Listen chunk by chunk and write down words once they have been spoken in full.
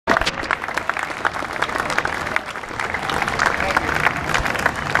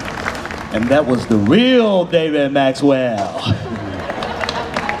And that was the real David Maxwell.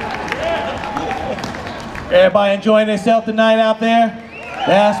 Everybody enjoying themselves tonight out there?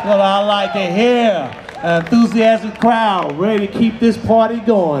 That's what I like to hear. An enthusiastic crowd ready to keep this party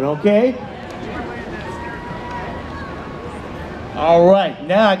going, okay? All right,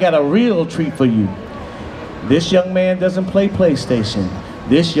 now I got a real treat for you. This young man doesn't play PlayStation.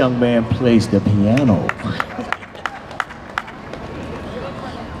 This young man plays the piano.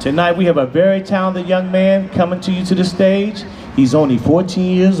 Tonight we have a very talented young man coming to you to the stage. He's only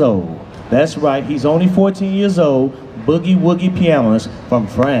 14 years old. That's right, he's only 14 years old, boogie woogie pianist from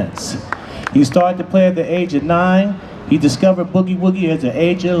France. He started to play at the age of 9. He discovered boogie woogie at the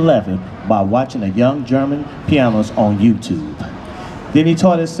age of 11 by watching a young German pianist on YouTube. Then he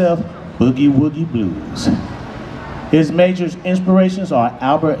taught himself boogie woogie blues. His major inspirations are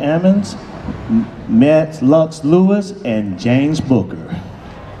Albert Ammons, Lux Lewis, and James Booker.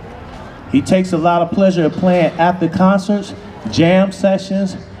 He takes a lot of pleasure in playing after concerts, jam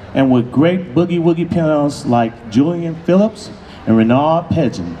sessions, and with great boogie woogie pianists like Julian Phillips and Renard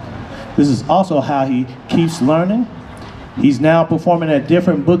Pedgen. This is also how he keeps learning. He's now performing at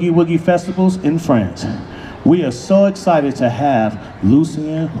different boogie woogie festivals in France. We are so excited to have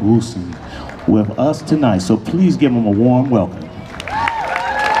Lucien Roussin with us tonight, so please give him a warm welcome.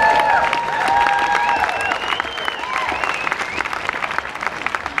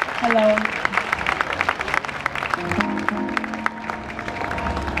 Hello.